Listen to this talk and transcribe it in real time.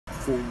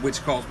For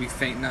which cause we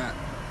faint not,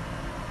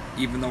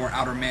 even though our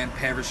outer man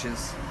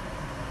perishes,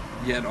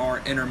 yet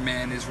our inner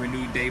man is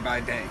renewed day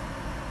by day.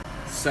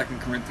 2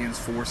 Corinthians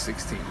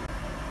 4:16.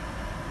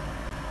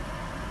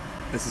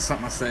 This is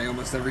something I say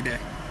almost every day.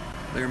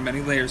 There are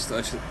many layers to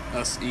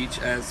us each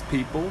as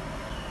people.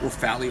 We're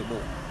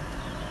fallible.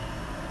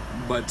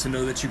 But to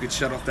know that you could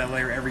shut off that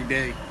layer every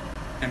day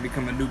and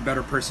become a new,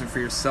 better person for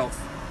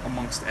yourself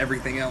amongst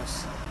everything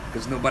else,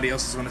 because nobody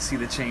else is going to see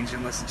the change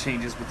unless it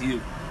changes with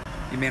you.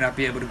 You may not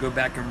be able to go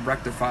back and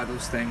rectify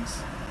those things,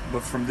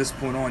 but from this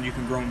point on, you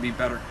can grow and be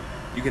better.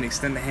 You can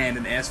extend the hand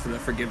and ask for their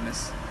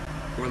forgiveness,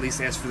 or at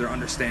least ask for their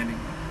understanding.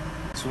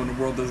 So when the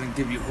world doesn't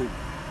give you hope,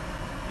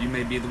 you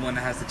may be the one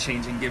that has to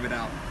change and give it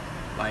out,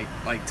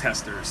 like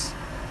testers.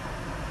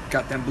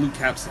 Got them blue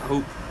caps of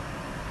hope.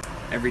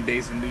 Every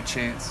day's a new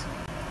chance.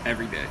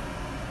 Every day.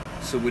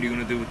 So what are you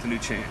going to do with the new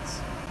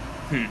chance?